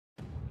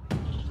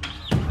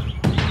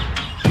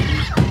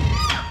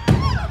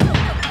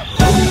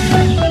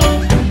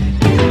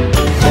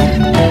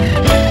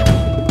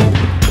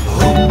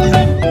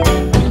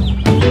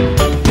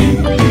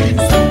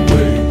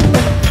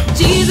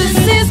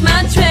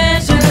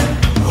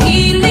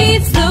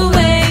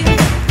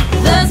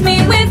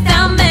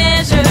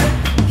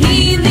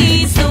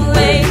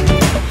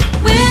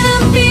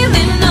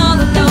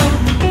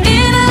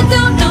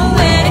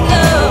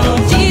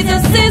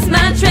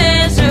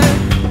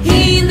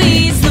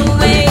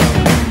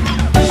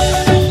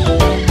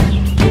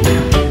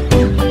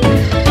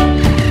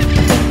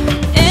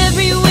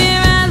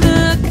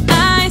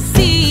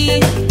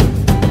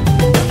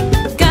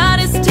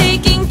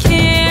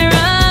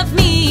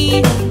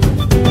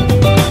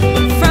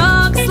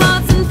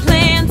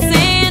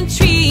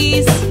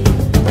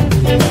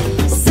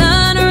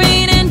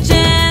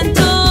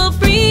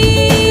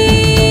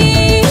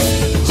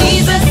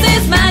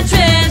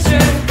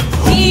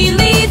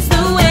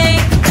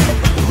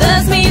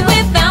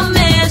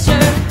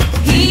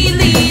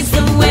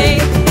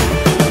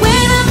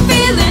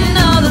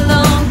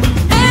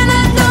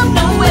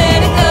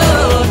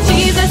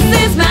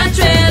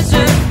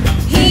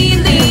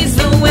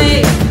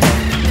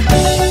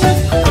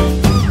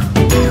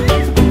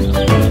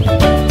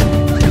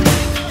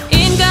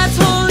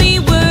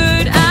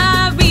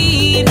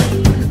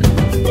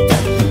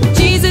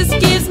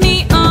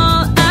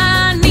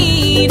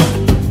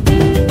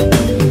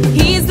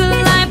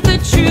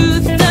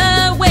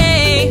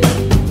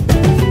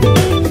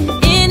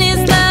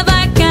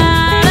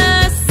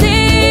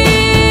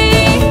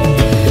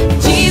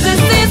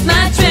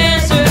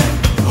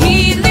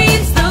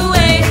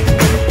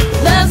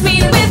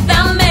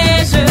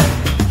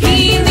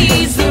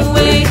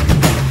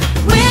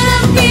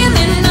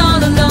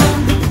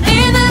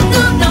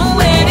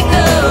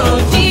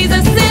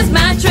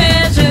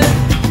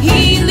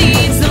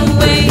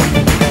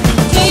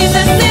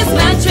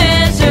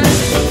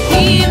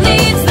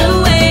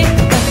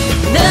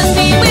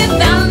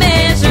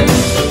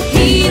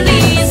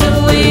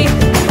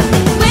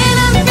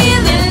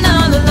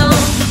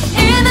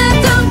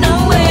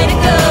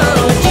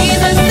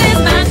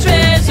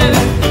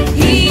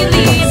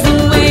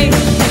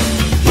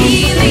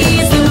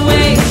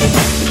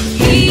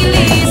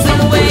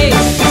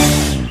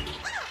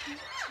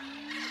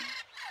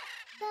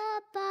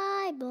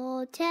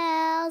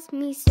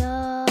tells me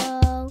so.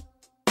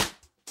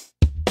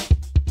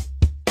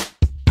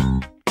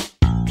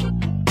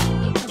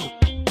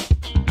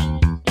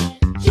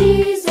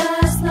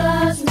 Jesus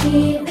loves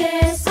me,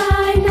 this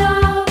I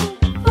know,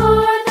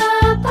 for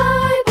the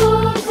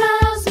Bible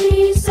tells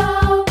me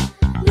so.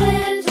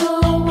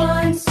 Little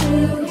ones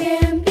to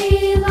Him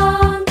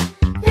belong,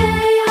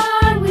 they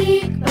are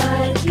weak,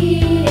 but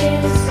He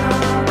is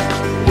strong.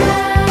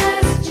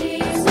 Yes,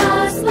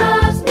 Jesus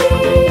loves me.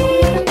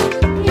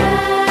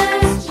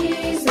 Yes,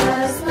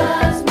 Jesus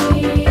loves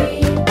me.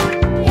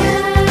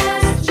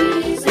 Yes,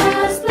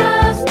 Jesus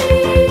loves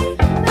me.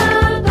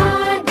 The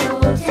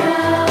Bible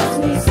tells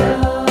me so.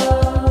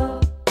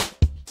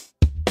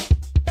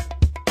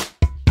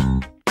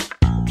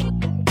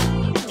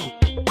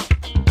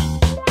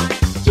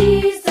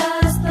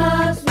 Jesus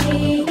loves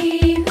me,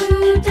 He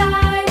who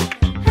died,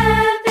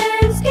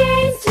 heaven's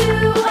gates to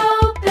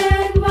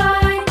open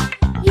wide.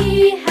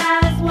 He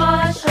has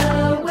washed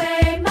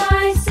away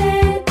my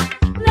sin,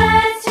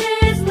 let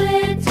His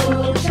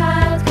little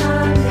child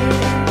come in.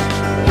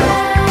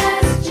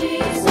 Yes,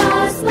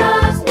 Jesus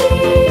loves me.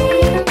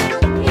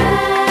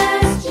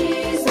 Yes,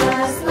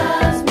 Jesus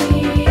loves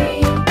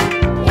me.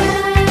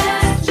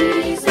 Yes,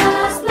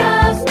 Jesus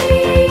loves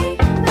me.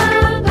 The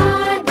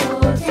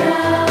Bible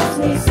tells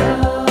me so.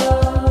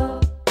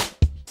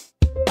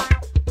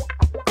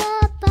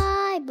 The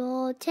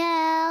Bible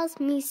tells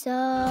me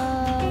so.